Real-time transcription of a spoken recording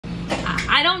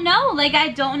I don't know, like I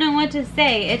don't know what to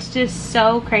say. It's just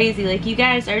so crazy. Like you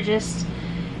guys are just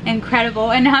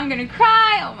incredible. And now I'm gonna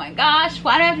cry. Oh my gosh,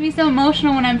 why do I have to be so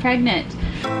emotional when I'm pregnant?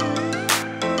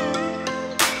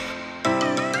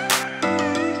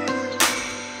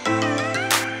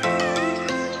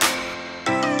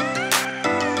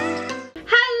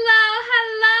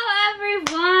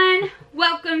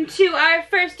 To our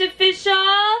first official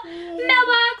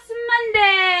Mailbox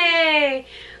Monday.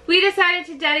 We decided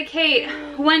to dedicate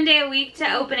one day a week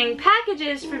to opening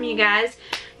packages from you guys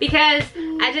because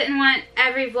I didn't want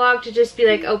every vlog to just be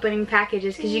like opening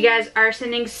packages, because you guys are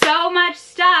sending so much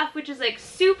stuff, which is like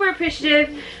super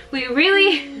appreciative. We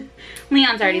really...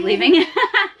 Leon's already leaving.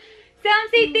 Someone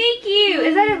say thank you.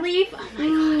 Is that a leaf? Oh my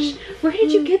gosh. Where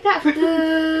did you get that from?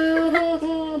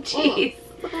 Jeez.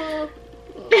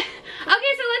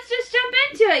 Okay, so let's just jump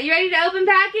into it. You ready to open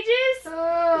packages?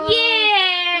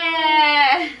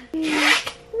 Yeah!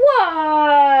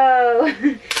 Whoa!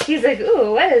 He's like,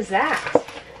 ooh, what is that?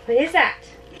 What is that?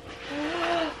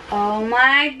 Oh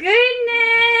my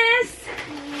goodness!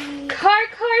 Car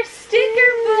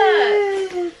sticker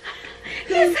book!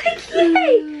 He's like,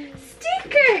 yay!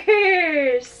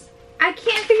 Stickers! I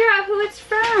can't figure out who it's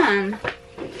from.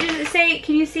 Does it say,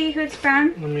 can you see who it's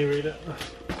from? Let me read it.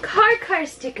 Car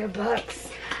sticker books.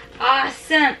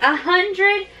 Awesome.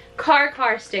 100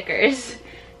 car stickers.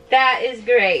 That is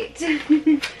great.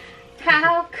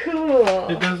 How cool.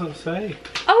 It doesn't say.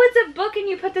 Oh, it's a book and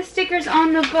you put the stickers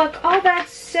on the book. Oh,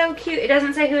 that's so cute. It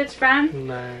doesn't say who it's from?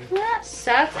 No. Well, that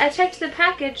sucks. I checked the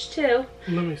package too.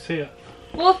 Let me see it.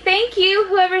 Well, thank you,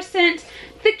 whoever sent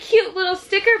the cute little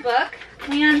sticker book.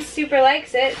 Leon super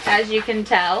likes it, as you can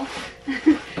tell.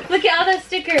 Look at all those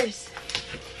stickers.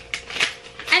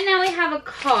 And now we have a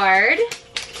card,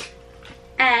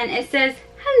 and it says,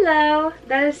 hello.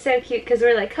 That is so cute, because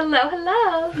we're like, hello,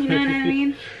 hello. You know what I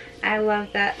mean? I love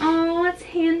that. Oh, it's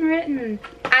handwritten.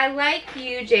 I like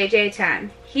you, JJ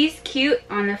Time. He's cute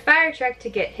on the fire truck to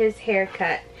get his hair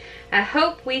cut. I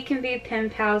hope we can be pen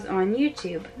pals on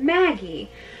YouTube. Maggie.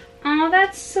 Oh,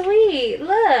 that's sweet.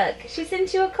 Look, she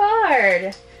sent you a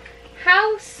card.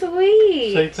 How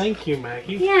sweet. Say thank you,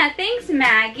 Maggie. Yeah, thanks,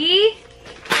 Maggie.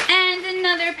 And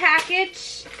another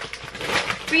package.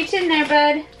 Reach in there,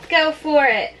 bud. Go for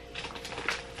it.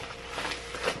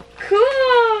 Cool.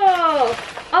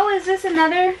 Oh, is this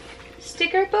another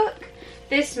sticker book?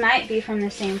 This might be from the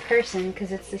same person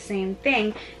because it's the same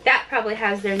thing. That probably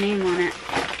has their name on it.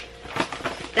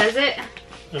 Does it?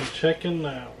 I'm checking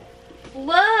now.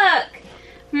 Look.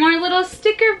 More little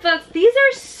sticker books. These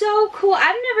are so cool.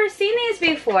 I've never seen these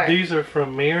before. These are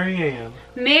from Mary Ann.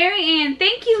 Mary Ann.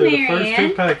 Thank you, Mary Ann. So the first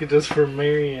two packages from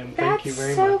Mary Ann. Thank you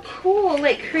very much. That's so cool.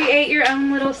 Like, create your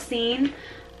own little scene.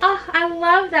 Oh, I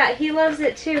love that. He loves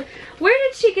it too. Where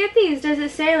did she get these? Does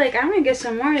it say, like, I'm going to get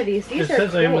some more of these? These are cool.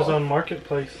 It says Amazon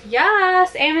Marketplace.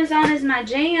 Yes, Amazon is my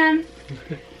jam.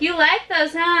 You like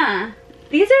those, huh?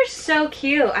 These are so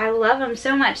cute. I love them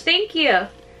so much. Thank you.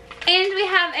 And we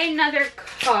have another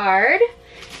card.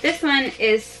 This one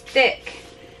is thick.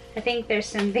 I think there's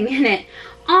something in it.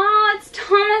 Oh, it's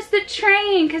Thomas the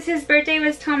Train, because his birthday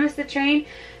was Thomas the Train.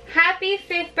 Happy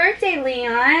 5th birthday,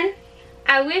 Leon.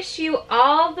 I wish you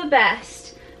all the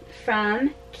best.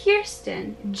 From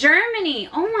Kirsten. Germany.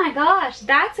 Oh my gosh,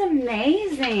 that's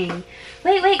amazing.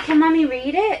 Wait, can mommy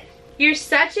read it? You're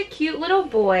such a cute little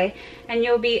boy, and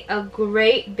you'll be a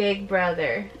great big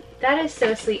brother. That is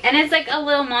so sweet. And it's like a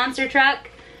little monster truck.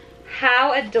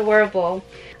 How adorable.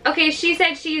 Okay, she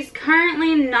said she's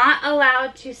currently not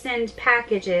allowed to send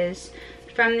packages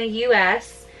from the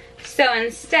US. So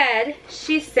instead,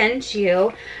 she sent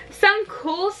you some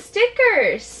cool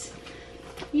stickers.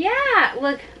 Yeah,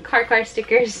 look, car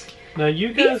stickers. Now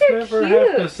you guys never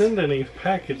have to send any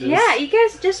packages. Yeah, you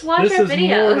guys just watch our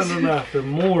videos. This is more than enough. They're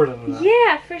more than enough.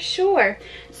 Yeah, for sure.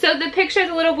 So the picture of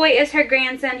the little boy is her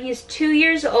grandson. He's 2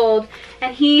 years old,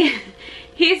 and he's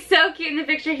so cute in the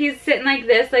picture. He's sitting like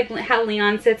this, like how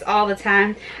Leon sits all the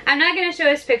time. I'm not going to show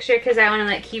his picture because I want to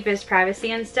like keep his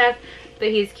privacy and stuff, but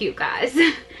he's cute, guys.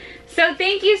 So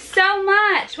thank you so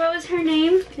much. What was her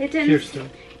name? It didn't. Kirsten.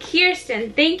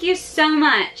 Kirsten, thank you so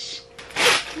much.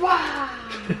 Wow.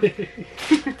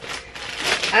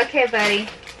 Okay, buddy.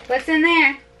 What's in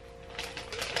there?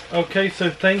 Okay, so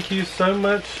thank you so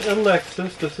much,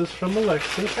 Alexis. This is from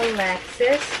Alexis.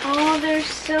 Alexis. Oh, they're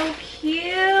so cute.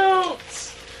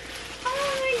 Oh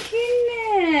my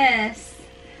goodness.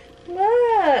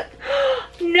 Look.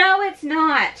 No, it's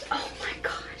not. Oh my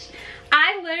gosh.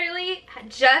 I literally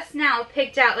just now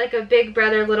picked out like a big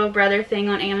brother, little brother thing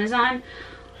on Amazon.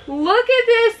 Look at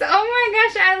this. Oh my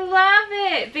gosh, I love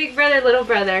it. Big brother, little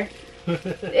brother.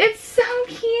 It's so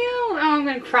cute. Oh, I'm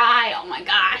even cry. Oh my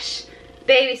gosh.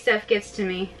 Baby stuff gets to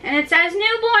me. And it says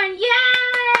newborn.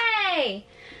 Yay!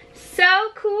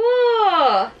 So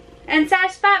cool. And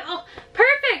size 5. Oh,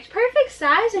 perfect. Perfect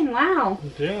sizing. Wow.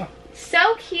 Yeah.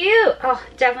 So cute. Oh,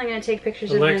 definitely going to take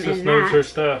pictures of them in that. Alexis knows her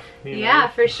stuff. Yeah,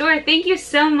 for sure. Thank you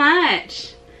so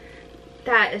much.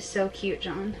 That is so cute,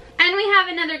 John. And we have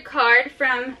another card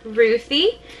from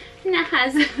Ruthie. And it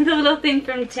has the little thing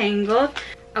from Tangled.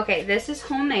 Okay, this is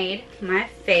homemade. My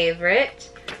favorite.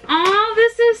 Oh,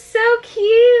 this is so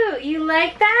cute. You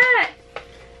like that?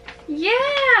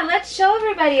 Yeah, let's show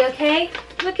everybody, okay?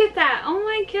 Look at that. Oh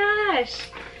my gosh.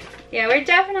 Yeah, we're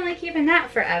definitely keeping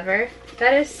that forever.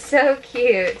 That is so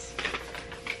cute.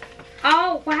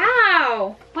 Oh,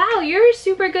 wow. Wow, you're a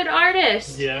super good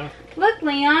artist. Yeah. Look,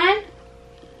 Leon.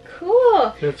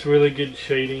 Cool. That's really good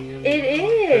shading. And it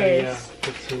is. Yeah,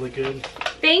 that's really good.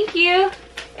 Thank you.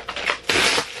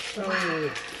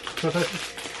 Oh.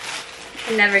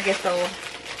 It never gets old.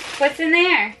 What's in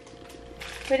there?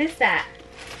 What is that?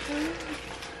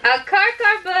 A card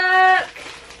book.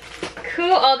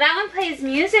 Cool. Oh, that one plays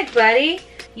music, buddy.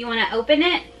 You want to open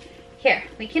it? Here,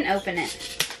 we can open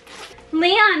it.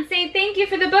 Leon, say thank you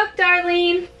for the book,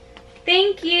 darling.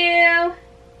 Thank you.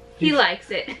 He likes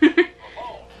it.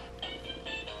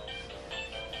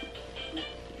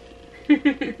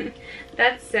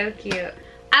 That's so cute.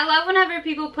 I love whenever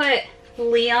people put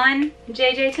Leon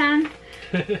JJ Time.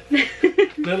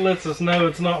 That lets us know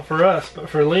it's not for us, but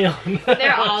for Leon.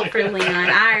 They're all for Leon.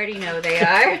 I already know they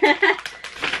are.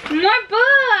 More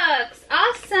books.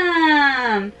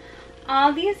 Awesome.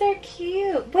 Oh, these are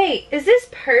cute. Wait, is this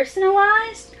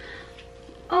personalized?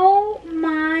 Oh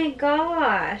my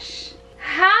gosh.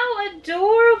 How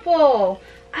adorable.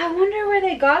 I wonder where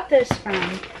they got this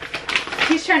from.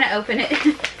 He's trying to open it.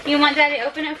 You want Daddy to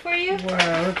open it for you?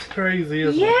 Wow, that's crazy,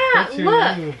 isn't it? Yeah, What's your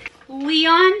look. name?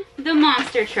 Leon the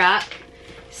monster truck.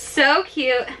 So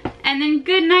cute. And then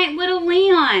good night, little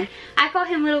Leon. I call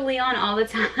him little Leon all the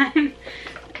time.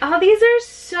 Oh, these are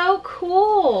so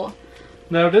cool.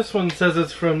 Now this one says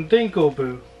it's from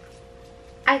Dinkleboo.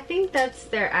 I think that's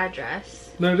their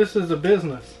address. No, this is a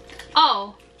business.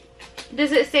 Oh.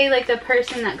 Does it say like the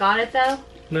person that got it though?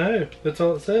 No, that's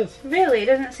all it says. Really? It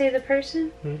doesn't say the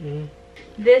person? Mm-mm.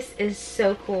 This is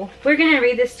so cool. We're going to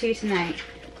read this to you tonight.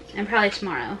 And probably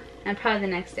tomorrow. And probably the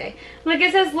next day. Look,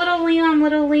 it says little Leon,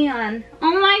 little Leon.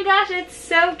 Oh my gosh, it's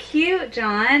so cute,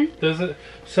 John. Does it?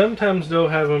 Sometimes they'll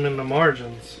have them in the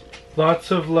margins.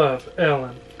 Lots of love,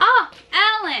 Ellen. Oh,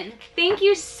 Ellen. Thank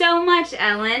you so much,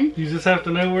 Ellen. You just have to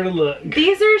know where to look.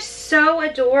 These are so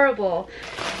adorable.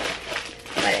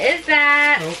 What is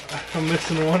that? Oh, I'm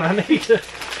missing the one I need.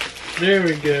 There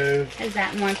we go. Is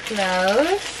that more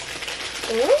clothes?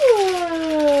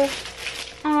 Ooh.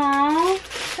 Aw,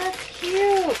 that's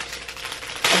cute.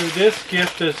 So this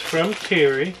gift is from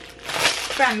Carrie.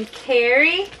 From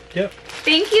Carrie? Yep.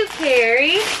 Thank you,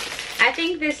 Carrie. I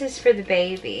think this is for the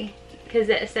baby. Because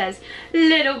it says,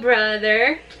 little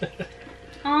brother.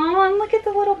 Oh, and look at the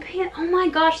little pants. Oh my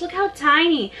gosh, look how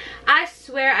tiny. I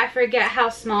swear I forget how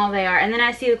small they are. And then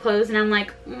I see the clothes and I'm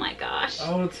like, oh my gosh.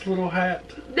 Oh, it's a little hat.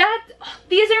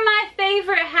 These are my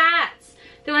favorite hats.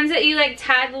 The ones that you like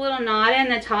tie the little knot in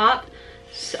the top.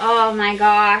 Oh my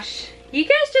gosh. You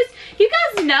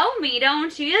guys know me,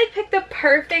 don't you? You like pick the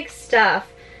perfect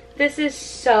stuff. This is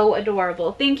so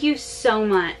adorable. Thank you so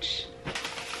much.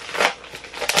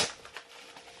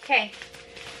 Okay.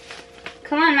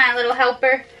 Come on, my little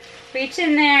helper. Reach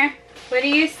in there. What do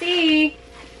you see?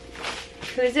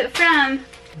 Who's it from?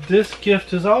 This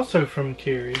gift is also from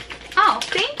Carrie. Oh,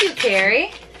 thank you,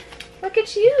 Carrie. Look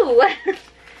at you.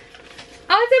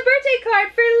 Oh, it's a birthday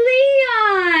card for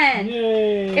Leon.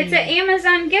 Yay. It's an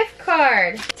Amazon gift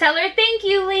card. Tell her thank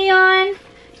you, Leon.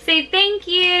 Say thank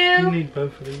you. You need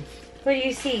both of these. What do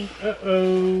you see?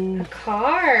 Uh-oh. A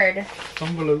card.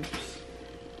 Envelopes.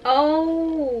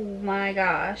 Oh my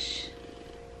gosh.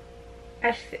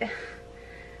 I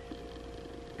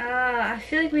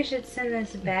feel like we should send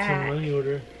this back. It's a money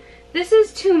order. This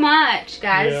is too much,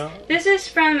 guys. Yeah. This is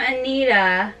from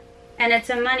Anita, and it's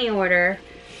a money order.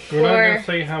 We're not going to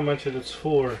say how much it is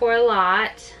for. For a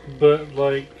lot. But,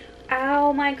 like...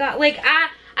 Oh my god. Like,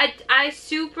 I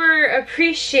super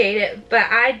appreciate it, but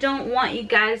I don't want you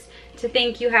guys to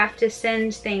think you have to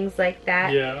send things like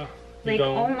that. Yeah. Like,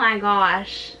 oh my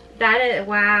gosh. That is,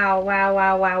 wow, wow,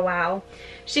 wow, wow, wow.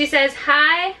 She says,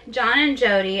 hi, John and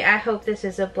Jody. I hope this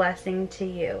is a blessing to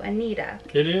you. Anita.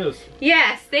 It is.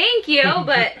 Yes, thank you,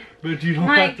 but... But you don't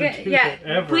have to do that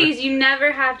ever. Please, you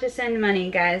never have to send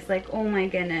money, guys. Like, oh my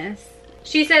goodness.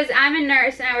 She says, I'm a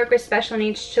nurse and I work with special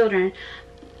needs children.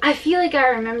 I feel like I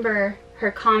remember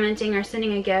her commenting or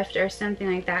sending a gift or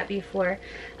something like that before.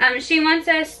 She wants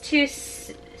us to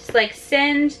like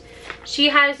send, she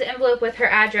has an envelope with her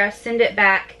address, send it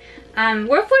back.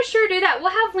 We'll for sure do that.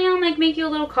 We'll have Leon like make you a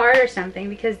little card or something,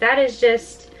 because that is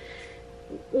just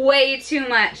way too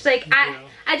much. Like, yeah.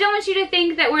 I don't want you to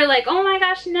think that we're like, oh my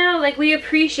gosh, no. Like, we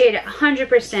appreciate it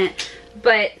 100%,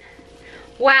 but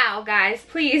wow, guys,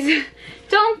 please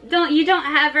you don't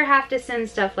ever have to send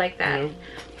stuff like that. Nope.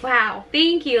 Wow,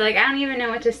 thank you. Like, I don't even know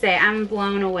what to say. I'm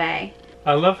blown away.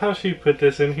 I love how she put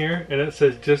this in here and it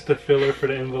says just a filler for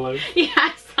the envelope. Yeah,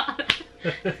 I saw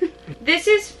that. This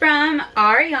is from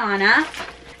Ariana.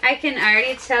 I can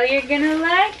already tell you're gonna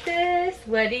like this.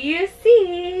 What do you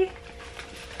see?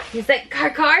 He's like,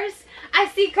 cars? I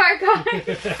see cars.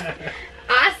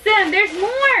 Awesome, there's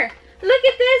more. Look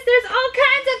at this, there's all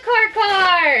kinds of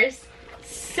cars.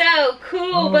 So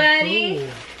cool, buddy. Cool.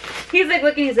 He's like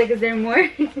looking, he's like, is there more?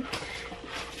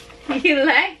 You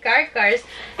like cars.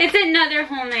 It's another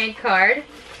homemade card.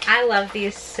 I love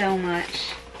these so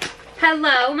much.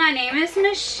 Hello, my name is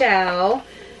Michelle,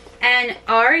 and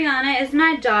Ariana is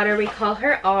my daughter. We call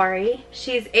her Ari.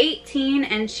 She's 18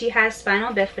 and she has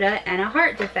spinal bifida and a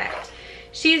heart defect.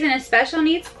 She's in a special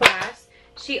needs class.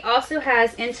 She also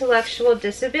has intellectual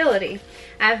disability.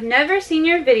 I've never seen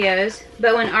your videos,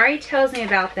 but when Ari tells me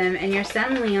about them and your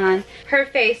son Leon, her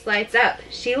face lights up.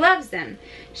 She loves them.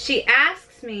 She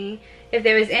asks me if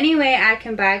there was any way I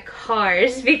can buy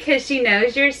cars because she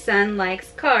knows your son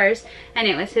likes cars and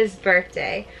it was his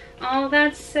birthday. Oh,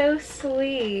 that's so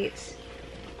sweet.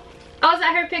 Oh, is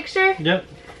that her picture? Yep.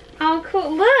 Oh,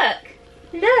 cool.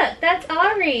 Look, that's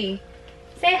Ari.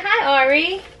 Say hi,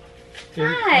 Ari.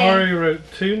 Hi. Ari wrote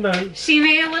 2 notes. She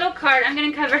made a little card. I'm going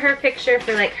to cover her picture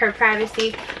for like her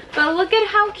privacy. But look at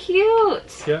how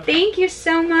cute. Yep. Thank you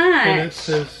so much. And it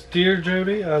says, Dear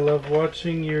Jody, I love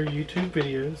watching your YouTube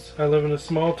videos. I live in a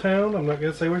small town. I'm not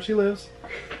going to say where she lives.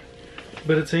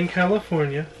 But it's in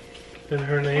California. And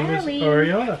her name is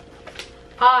Ariana.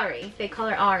 Ari. They call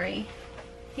her Ari.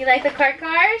 You like the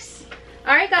cars?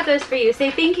 Ari got those for you.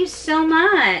 Say thank you so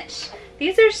much.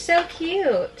 These are so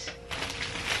cute.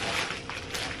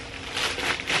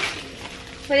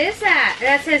 What is that?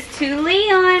 That says to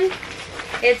Leon.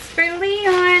 It's for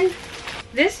Leon.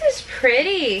 This is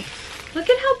pretty. Look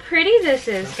at how pretty this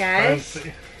is, guys.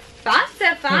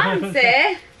 Fancy.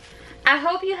 Fancy. I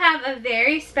hope you have a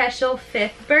very special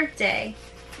 5th birthday.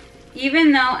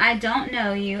 Even though I don't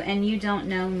know you and you don't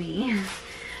know me.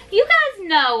 You guys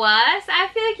know us. I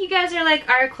feel like you guys are like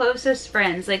our closest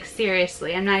friends. Like,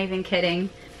 seriously, I'm not even kidding.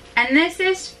 And this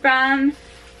is from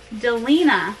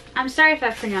Delina. I'm sorry if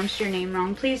I pronounced your name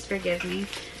wrong. Please forgive me.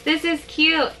 This is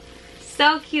cute.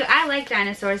 So cute. I like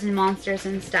dinosaurs and monsters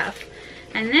and stuff.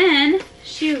 And then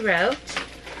she wrote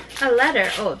a letter.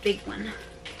 Oh, a big one.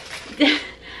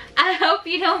 I hope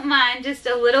you don't mind. Just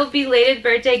a little belated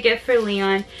birthday gift for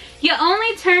Leon. You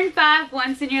only turned 5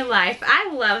 once in your life.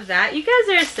 I love that. You guys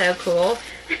are so cool.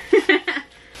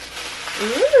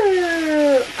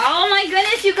 Ooh. Oh my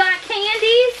goodness, you got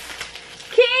candies?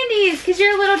 Candies, because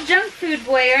you're a little junk food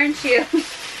boy, aren't you?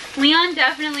 Leon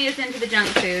definitely is into the junk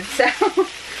food, so.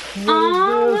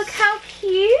 Oh, look how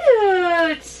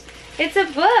cute. It's a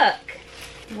book.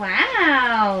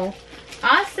 Wow.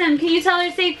 Awesome. Can you tell her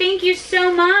to say thank you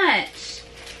so much?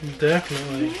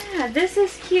 Definitely. Yeah, this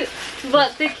is cute.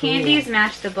 Look, the candies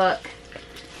match the book.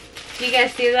 Do you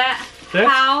guys see that? That's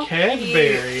how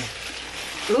Cadbury.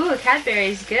 Cute. Ooh,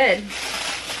 Cadbury's good.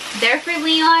 They're for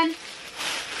Leon.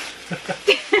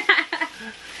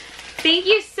 Thank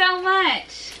you so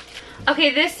much. Okay,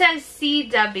 this says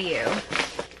CW.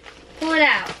 Pull it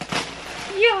out.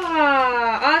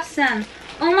 Yeah, awesome.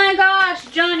 Oh my gosh,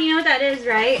 John, you know what that is,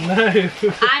 right? No.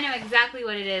 I know exactly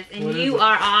what it is, and you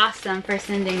are awesome for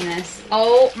sending this.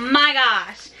 Oh my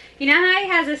gosh. You know how he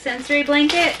has a sensory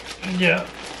blanket? Yeah.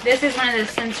 This is one of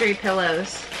those sensory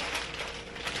pillows.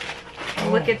 Oh.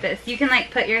 Look at this. You can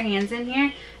like put your hands in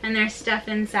here, and there's stuff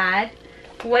inside.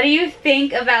 What do you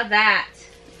think about that?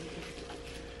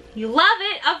 You love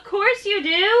it? Of course you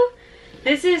do.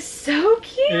 This is so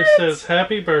cute. It says,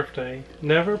 happy birthday.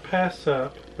 Never pass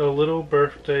up a little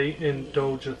birthday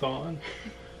indulge-a-thon.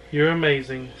 You're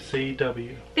amazing,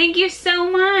 CW. Thank you so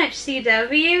much,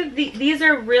 CW. These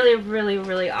are really, really,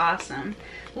 really awesome.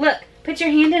 Look, put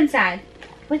your hand inside.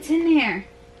 What's in there?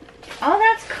 Oh,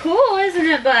 that's cool, isn't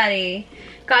it, buddy?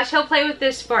 Gosh, he'll play with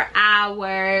this for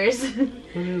hours.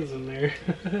 What is in there?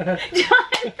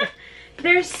 John,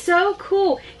 they're so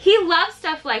cool. He loves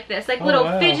stuff like this, like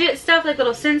little fidget stuff, like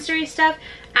little sensory stuff.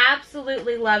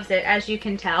 Absolutely loves it, as you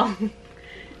can tell.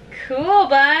 Cool,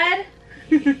 bud.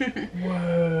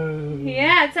 Whoa.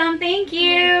 Yeah, tell him thank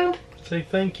you. Say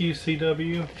thank you,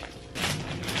 CW.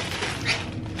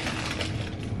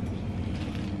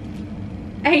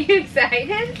 Are you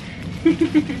excited?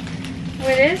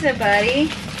 What is it, buddy?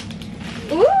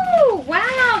 Ooh,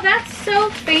 wow, that's so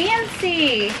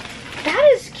fancy.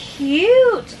 That is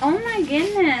cute. Oh my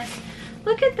goodness.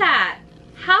 Look at that.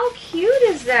 How cute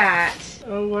is that?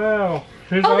 Oh wow.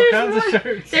 There's all kinds of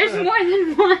shirts. There's more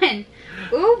than one.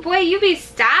 Ooh boy, you be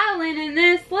styling in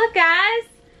this. Look guys.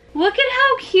 Look at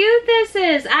how cute this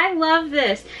is. I love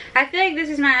this. I feel like this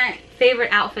is my favorite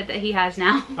outfit that he has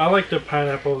now. I like the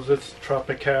pineapples. It's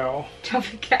tropical.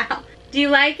 Tropical. Do you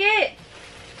like it?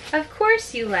 Of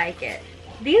course you like it.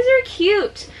 These are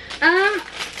cute.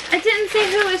 It didn't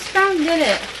say who it was from, did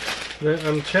it?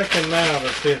 I'm checking now to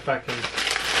see if I can.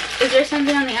 Is there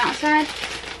something on the outside?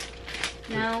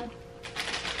 No.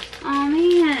 Oh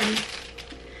man.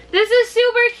 This is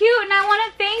super cute and I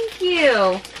want to thank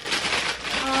you.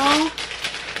 Oh,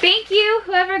 thank you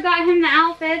whoever got him the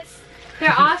outfits.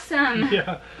 They're awesome.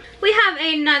 Yeah. We have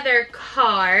another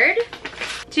card.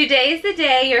 Today is the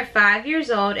day you're 5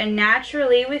 years old and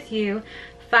naturally with you,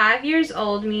 5 years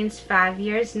old means 5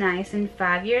 years nice and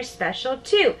 5 years special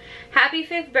too. Happy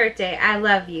 5th birthday. I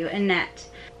love you, Annette.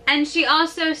 And she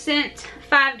also sent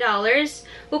 $5.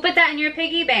 We'll put that in your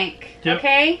piggy bank. Yep.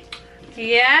 Okay?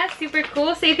 Yeah, super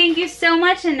cool. Say thank you so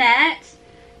much, Annette.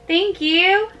 Thank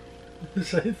you.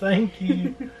 Say thank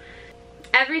you.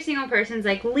 Every single person's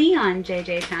like, Leon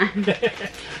JJ time.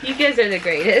 You guys are the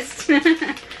greatest.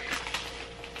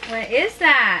 What is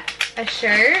that? A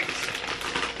shirt?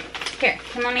 Here,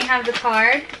 can let me have the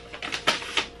card?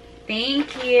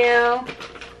 Thank you.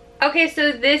 Okay,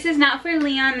 so this is not for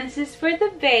Leon. This is for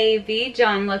the baby.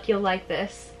 John, look, you'll like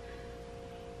this.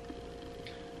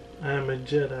 I'm a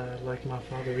Jedi like my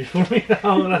father before me.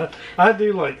 I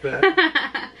do like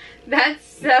that. That's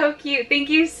so cute. Thank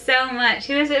you so much.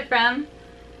 Who is it from?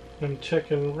 I'm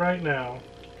checking right now.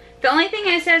 The only thing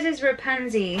it says is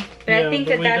Rapunzel, but yeah, I think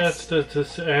that's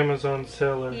the Amazon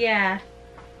seller. Yeah.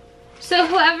 So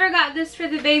whoever got this for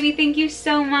the baby, thank you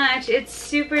so much. It's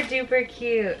super duper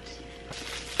cute.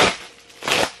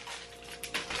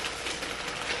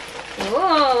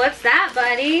 Whoa, what's that,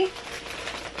 buddy?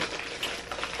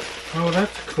 Oh,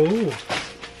 that's cool.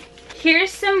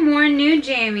 Here's some more new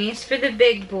jammies for the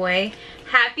big boy.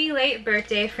 Happy late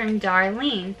birthday from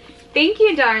Darlene. Thank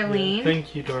you, Darlene. Yeah,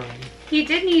 thank you, Darlene. He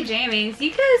did need jammies. You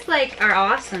guys, like, are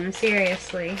awesome,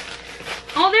 seriously.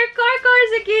 Oh, they're car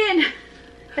cars again.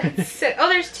 That's so, oh,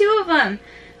 there's 2 of them.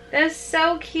 That's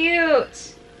so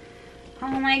cute.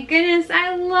 Oh my goodness,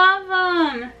 I love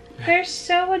them. They're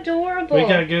so adorable. We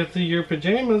gotta go through your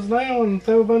pajamas now and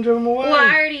throw a bunch of them away. Well,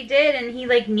 I already did, and he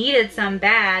like needed some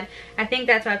bad. I think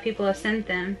that's why people have sent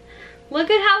them.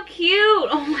 Look at how cute.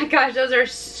 Oh my gosh, those are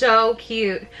so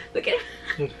cute. Look at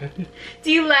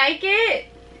Do you like it?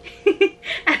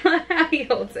 I love how he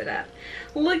holds it up.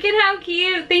 Look at how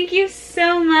cute. Thank you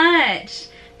so much.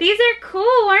 These are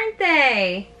cool, aren't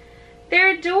they?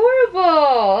 They're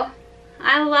adorable.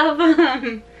 I love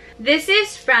them. This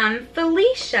is from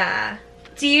Felicia.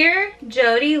 Dear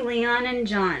Jody, Leon, and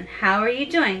John, how are you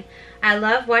doing? I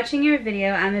love watching your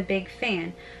video. I'm a big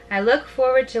fan. I look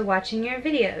forward to watching your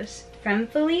videos. From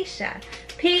Felicia.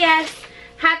 P.S.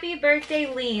 Happy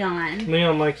birthday, Leon.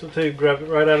 Leon likes it too. Grabbed it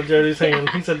right out of Jody's hand.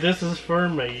 He said, this is for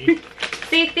me.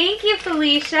 Say thank you,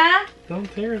 Felicia. Don't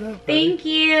tear it up, buddy. Thank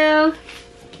you.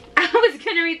 I was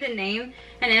going to read the name,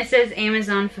 and it says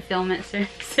Amazon Fulfillment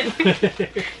Center.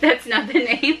 That's not the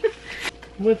name.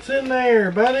 What's in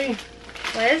there, buddy?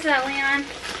 What is that, Leon?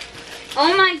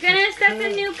 Oh my goodness, that's a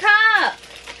new cup.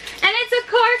 And it's a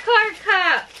car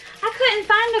cup. I couldn't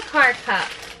find a car cup.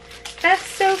 That's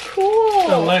so cool.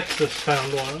 Alexis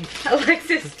found one.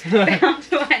 Alexis found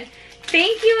one.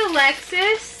 Thank you,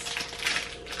 Alexis.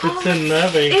 It's in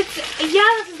Nubby. Yeah,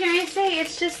 I was going to say,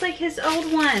 it's just like his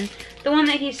old one. The one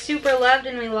that he super loved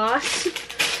and we lost.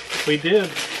 We did.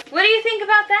 What do you think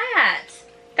about that?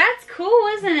 That's cool,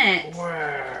 isn't it?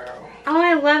 Wow. Oh,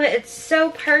 I love it. It's so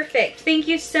perfect. Thank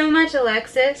you so much,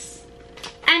 Alexis.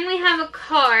 And we have a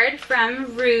card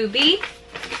from Ruby.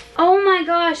 Oh my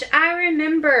gosh, I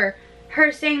remember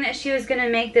her saying that she was going to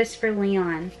make this for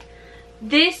Leon.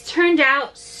 This turned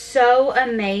out so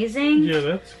amazing. Yeah,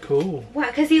 that's cool. Wow,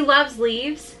 because he loves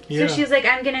leaves. Yeah. So she was like,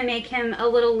 I'm going to make him a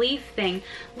little leaf thing.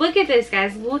 Look at this,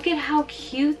 guys. Look at how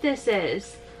cute this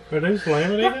is. Are those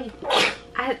laminated?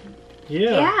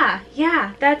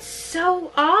 Yeah. That's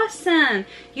so awesome.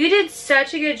 You did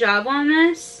such a good job on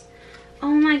this.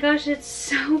 Oh my gosh, it's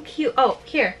so cute. Oh,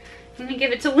 here. I'm gonna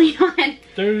give it to Leon.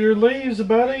 They're your leaves,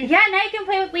 buddy. Yeah, now you can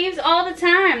play with leaves all the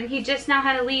time. He just now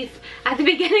had a leaf at the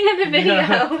beginning of the video.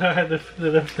 Yeah, I had to put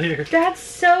it up there. That's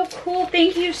so cool.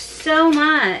 Thank you so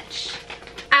much.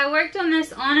 I worked on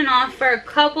this on and off for a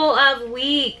couple of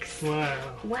weeks.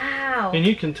 Wow. Wow. And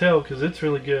you can tell because it's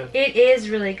really good. It is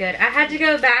really good. I had to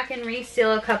go back and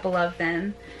reseal a couple of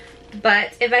them.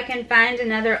 But if I can find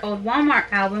another old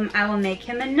Walmart album, I will make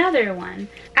him another one.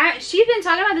 She's been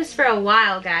talking about this for a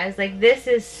while, guys. Like, this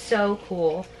is so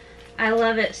cool. I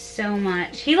love it so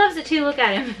much. He loves it too. Look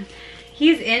at him.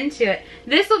 He's into it.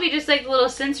 This will be just like little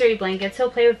sensory blankets. He'll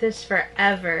play with this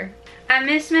forever. I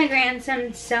miss my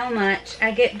grandson so much.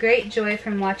 I get great joy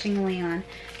from watching Leon.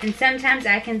 And sometimes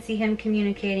I can see him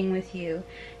communicating with you.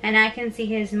 And I can see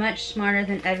he is much smarter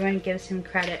than everyone gives him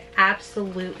credit.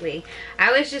 Absolutely.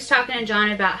 I was just talking to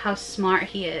John about how smart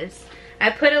he is. I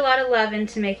put a lot of love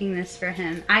into making this for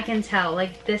him. I can tell.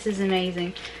 Like, this is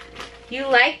amazing. You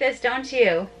like this, don't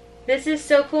you? This is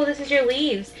so cool. This is your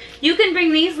leaves. You can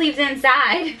bring these leaves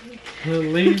inside. The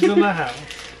leaves in the house.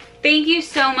 Thank you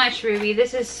so much, Ruby.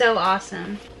 This is so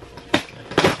awesome.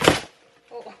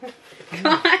 Oh,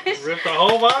 gosh. Ripped the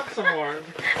whole box apart.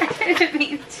 I didn't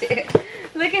mean to.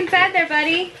 Look inside there,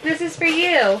 buddy. This is for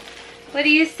you. What do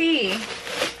you see?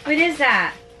 What is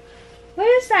that? What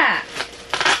is that?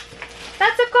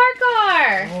 That's a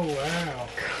car. Oh, wow.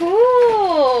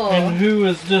 Cool. And who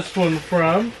is this one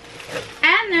from?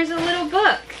 And there's a little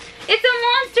book. It's a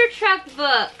monster truck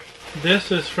book.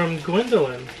 This is from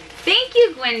Gwendolyn. Thank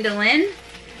you, Gwendolyn.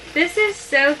 This is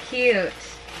so cute.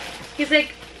 He's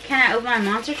like, can I open my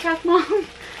monster truck, Mom?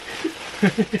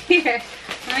 Here,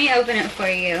 let me open it for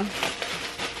you.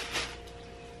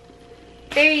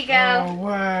 There you go. Oh,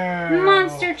 wow.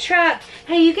 Monster truck.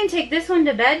 Hey, you can take this one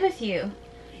to bed with you.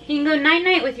 You can go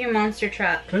night-night with your monster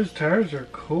truck. Those tires are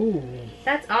cool.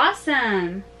 That's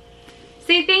awesome.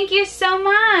 Say thank you so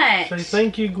much. Say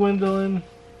thank you, Gwendolyn.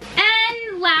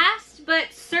 And last, but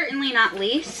certainly not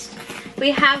least,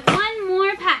 we have one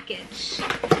more package.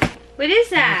 What is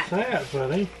that? What's that,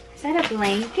 buddy? Is that a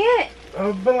blanket?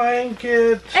 A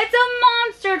blanket. It's a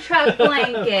monster truck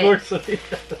blanket. Of course it is.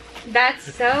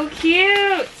 That's so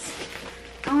cute.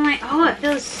 Oh my, oh, it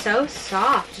feels so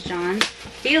soft, John.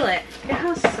 Feel it. Look at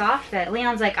how soft that.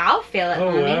 Leon's like, I'll feel it,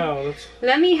 Oh, Mommy. wow.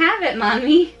 Let me have it,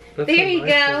 Mommy. That's There a you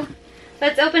nice go. one.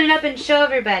 Let's open it up and show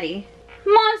everybody.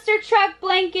 Monster truck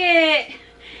blanket.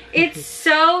 It's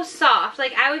so soft.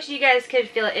 Like, I wish you guys could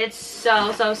feel it. It's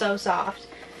so, so, so soft.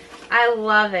 I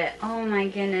love it. Oh my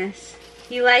goodness.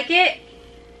 You like it?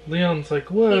 Leon's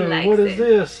like, whoa, likes what is it.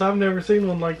 this? I've never seen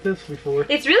one like this before.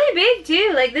 It's really big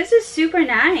too. Like, this is super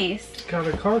nice. It's got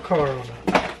a car on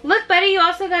it. Look, buddy, you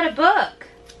also got a book.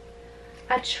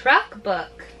 A truck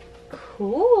book.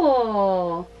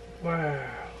 Cool. Wow.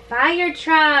 Fire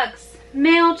trucks,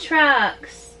 mail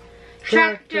trucks,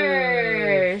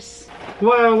 tractors,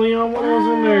 Wow, Leon, what was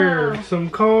in there? Wow. Some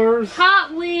cars?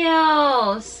 Hot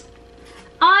Wheels.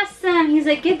 Awesome. He's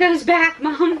like, get those back,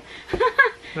 Mom.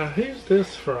 Now, who's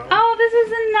this from? Oh, this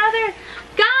is another.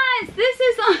 Guys,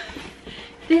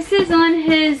 this is on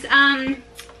his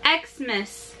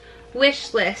Xmas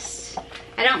wish list.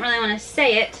 I don't really want to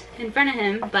say it in front of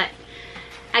him, but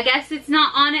I guess it's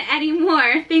not on it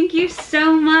anymore. Thank you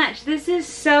so much. This is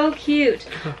so cute.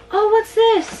 Oh, what's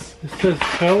this? It says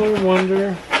Color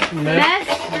Wonder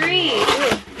Mess 3.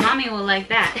 Ooh, Mommy will like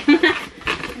that.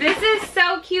 This is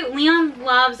so cute. Leon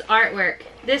loves artwork.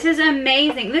 This is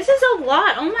amazing. This is a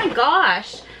lot. Oh my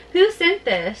gosh. Who sent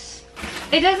this?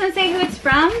 It doesn't say who it's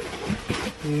from?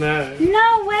 No.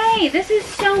 No way. This is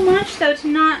so much though to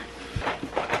not...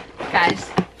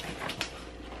 Guys.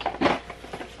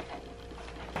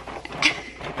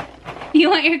 You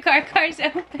want your car cars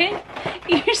open?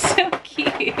 You're so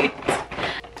cute.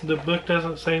 The book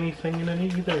doesn't say anything in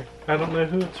it either. I don't know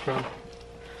who it's from.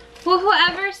 Well,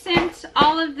 whoever sent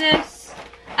all of this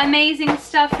amazing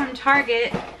stuff from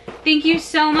Target, thank you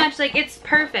so much. Like, it's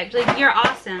perfect. Like, you're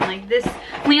awesome. Like, this,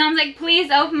 Leon's like, please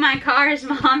open my cars,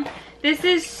 Mom. This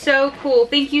is so cool.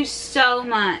 Thank you so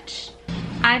much.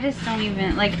 I just don't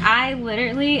even, like, I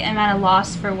literally am at a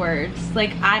loss for words.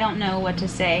 Like, I don't know what to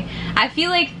say. I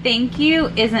feel like thank you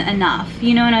isn't enough.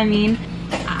 You know what I mean?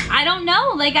 I don't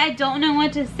know. Like, I don't know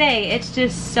what to say. It's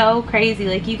just so crazy.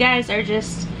 Like, you guys are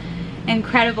just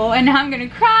incredible. And now I'm gonna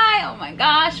cry. Oh my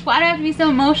gosh. Why do I have to be so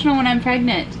emotional when I'm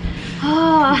pregnant?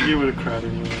 Oh. You would have cried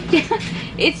anyway.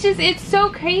 It's just, it's so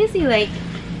crazy. Like,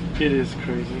 It is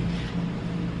crazy.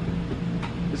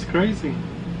 It's crazy.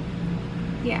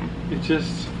 yeah. It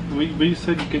just, we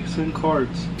said get some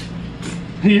cards.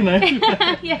 You know?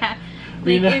 Yeah.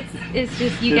 Like, it's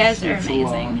just, you guys are it's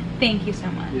amazing. Thank you so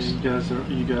much. Yeah,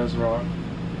 you guys rock.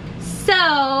 So,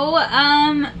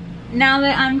 now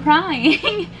that I'm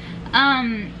crying,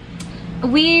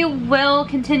 we will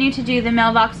continue to do the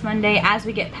Mailbox Monday as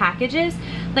we get packages.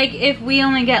 Like, if we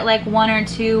only get like 1 or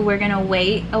 2, we're gonna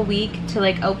wait a week to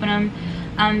like open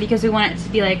them, because we want it to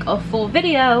be like a full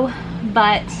video.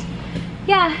 But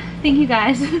yeah, thank you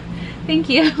guys. Thank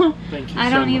you. Thank you I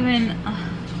don't so even, much.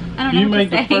 I don't know You what make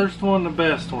to say. the first one the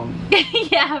best one.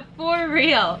 Yeah, for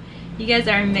real. You guys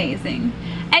are amazing.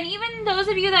 And even those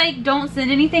of you that like, don't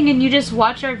send anything and you just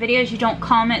watch our videos, you don't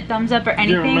comment, thumbs up, or anything.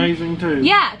 You're amazing too.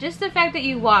 Yeah, just the fact that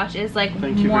you watch is like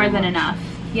more than enough.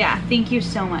 Yeah, thank you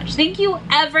so much. Thank you,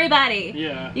 everybody.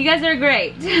 Yeah. You guys are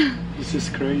great. This is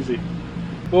crazy.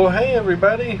 Well, hey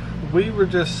everybody. We were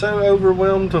just so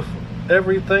overwhelmed with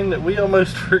everything that we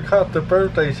almost forgot the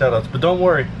birthday shout-outs. But don't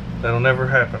worry, that'll never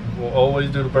happen. We'll always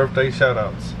do the birthday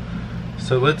shout-outs.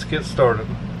 So let's get started.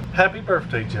 Happy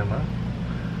birthday, Gemma.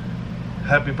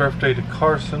 Happy birthday to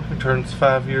Carson, who turns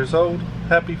 5 years old.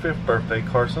 Happy 5th birthday,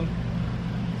 Carson.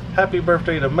 Happy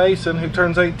birthday to Mason, who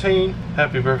turns 18.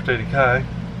 Happy birthday to Kai.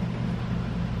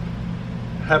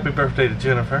 Happy birthday to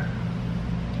Jennifer.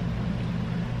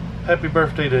 Happy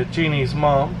birthday to Jeannie's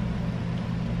mom.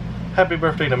 Happy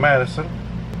birthday to Madison.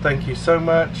 Thank you so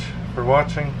much for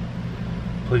watching.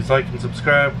 Please like and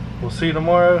subscribe. We'll see you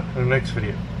tomorrow in the next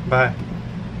video. Bye.